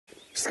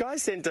Sky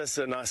sent us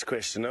a nice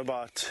question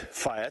about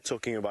fire,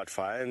 talking about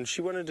fire, and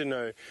she wanted to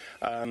know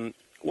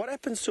what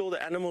happens to all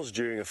the animals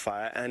during a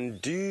fire, and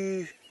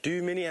do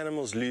many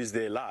animals lose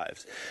their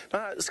lives?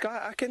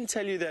 Sky, I can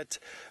tell you that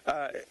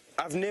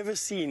I've never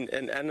seen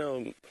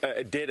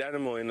a dead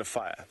animal in a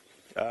fire.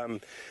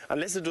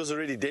 Unless it was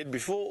already dead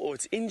before or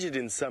it's injured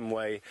in some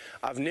way.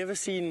 I've never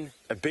seen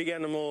a big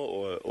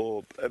animal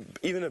or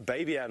even a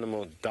baby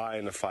animal die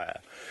in a fire.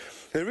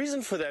 The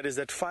reason for that is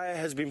that fire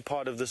has been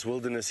part of this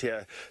wilderness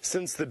here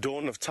since the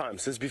dawn of time,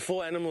 since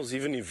before animals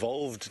even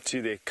evolved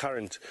to their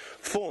current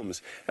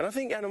forms. And I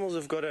think animals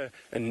have got a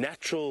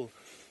natural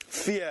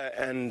fear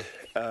and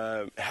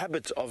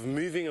habit of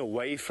moving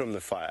away from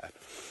the fire.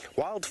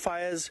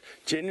 Wildfires,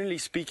 generally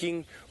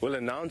speaking, will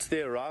announce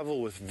their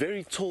arrival with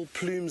very tall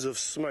plumes of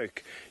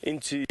smoke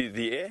into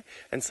the air,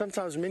 and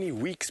sometimes many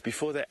weeks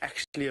before they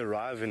actually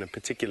arrive in a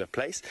particular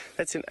place.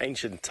 That's in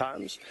ancient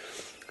times.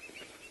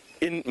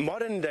 In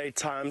modern day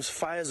times,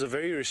 fires are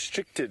very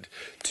restricted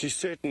to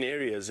certain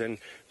areas, and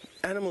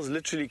animals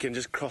literally can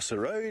just cross a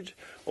road,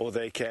 or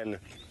they can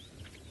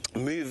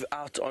move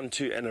out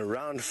onto and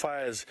around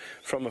fires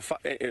from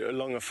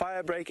along a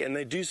fire break, and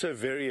they do so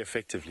very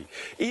effectively.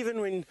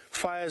 Even when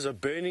fires are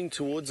burning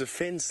towards a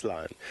fence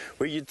line,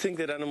 where you'd think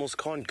that animals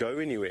can't go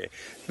anywhere,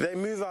 they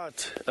move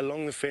out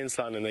along the fence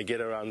line and they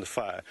get around the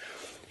fire.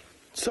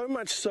 So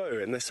much so,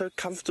 and they're so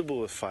comfortable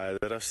with fire,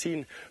 that I've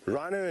seen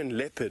rhino and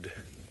leopard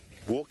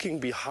walking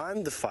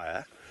behind the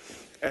fire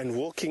and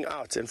walking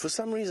out, and for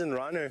some reason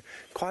rhino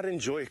quite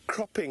enjoy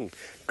cropping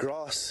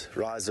grass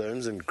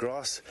rhizomes and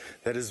grass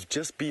that has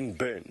just been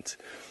burnt,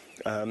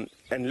 and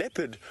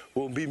leopard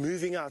will be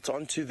moving out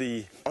onto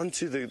the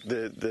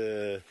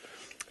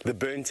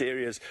burnt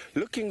areas,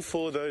 looking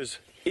for those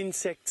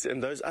insects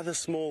and those other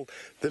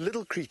the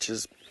little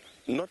creatures,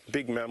 not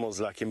big mammals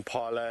like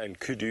impala and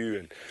kudu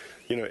and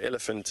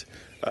elephant,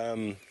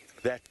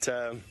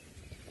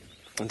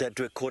 that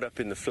were caught up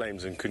in the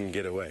flames and couldn't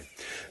get away.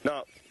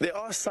 Now, there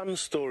are some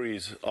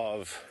stories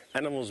of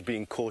animals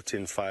being caught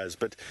in fires,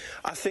 but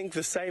I think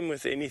the same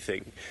with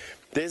anything.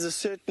 There's a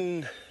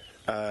certain,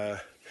 there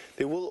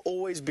will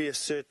always be a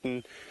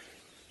certain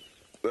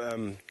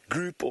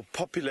group or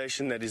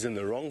population that is in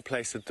the wrong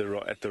place at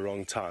the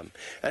wrong time,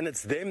 and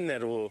it's them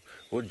that will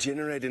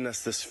generate in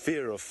us this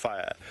fear of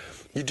fire.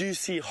 You do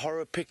see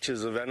horror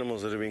pictures of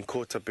animals that have been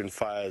caught up in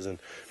fires and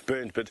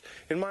burnt, but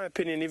in my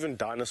opinion even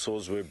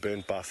dinosaurs were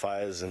burnt by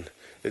fires, and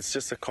it's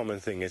just a common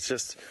thing.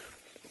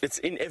 It's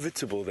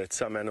inevitable that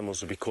some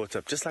animals will be caught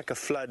up, just like a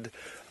flood,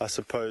 I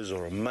suppose,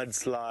 or a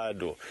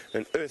mudslide or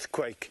an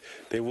earthquake.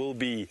 There will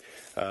be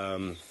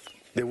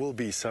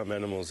some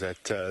animals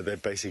that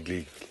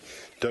basically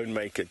don't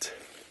make it.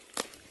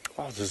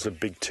 Oh, this is a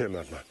big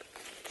termite, man.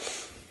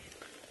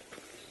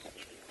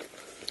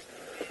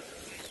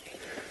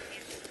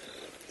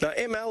 Now,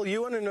 ML,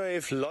 you want to know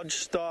if lodge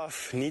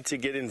staff need to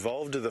get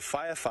involved with the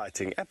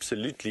firefighting?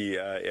 Absolutely,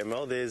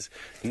 ML. There's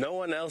no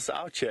one else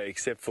out here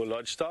except for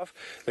lodge staff.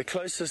 The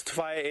closest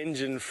fire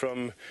engine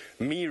from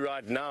me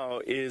right now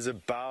is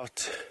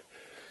about,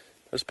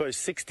 I suppose,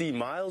 60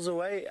 miles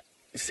away.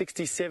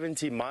 60,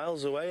 70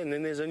 miles away, and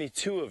then there's only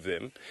 2 of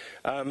them,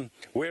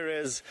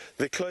 whereas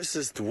the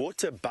closest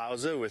water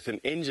bowser with an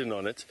engine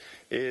on it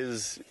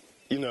is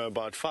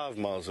about 5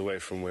 miles away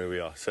from where we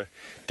are. So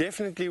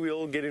definitely we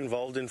all get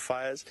involved in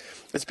fires.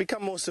 It's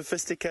become more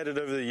sophisticated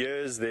over the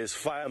years. There's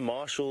fire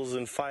marshals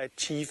and fire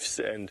chiefs,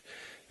 and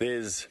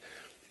there's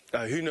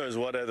who knows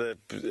what other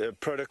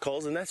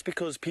protocols, and that's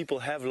because people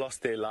have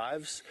lost their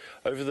lives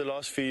over the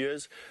last few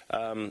years.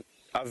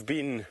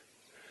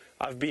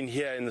 I've been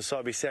here in the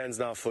Sabi Sands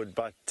now for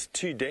about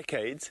 2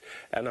 decades,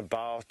 and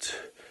about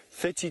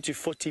 30 to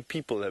 40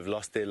 people have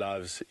lost their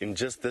lives in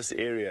just this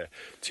area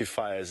to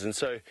fires. And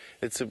so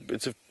it's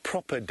a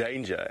proper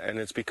danger, and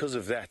it's because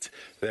of that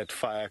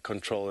fire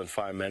control and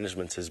fire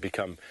management has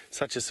become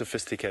such a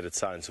sophisticated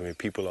science, and where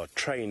people are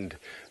trained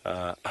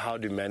how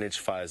to manage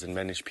fires and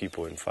manage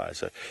people in fires.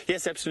 So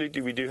yes,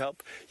 absolutely, we do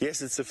help.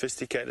 Yes, it's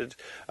sophisticated,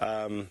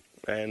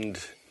 and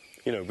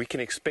we can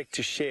expect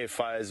to share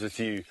fires with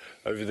you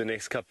over the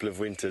next couple of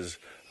winters,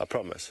 I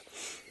promise.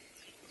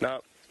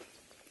 Now,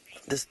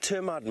 this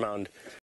termite mound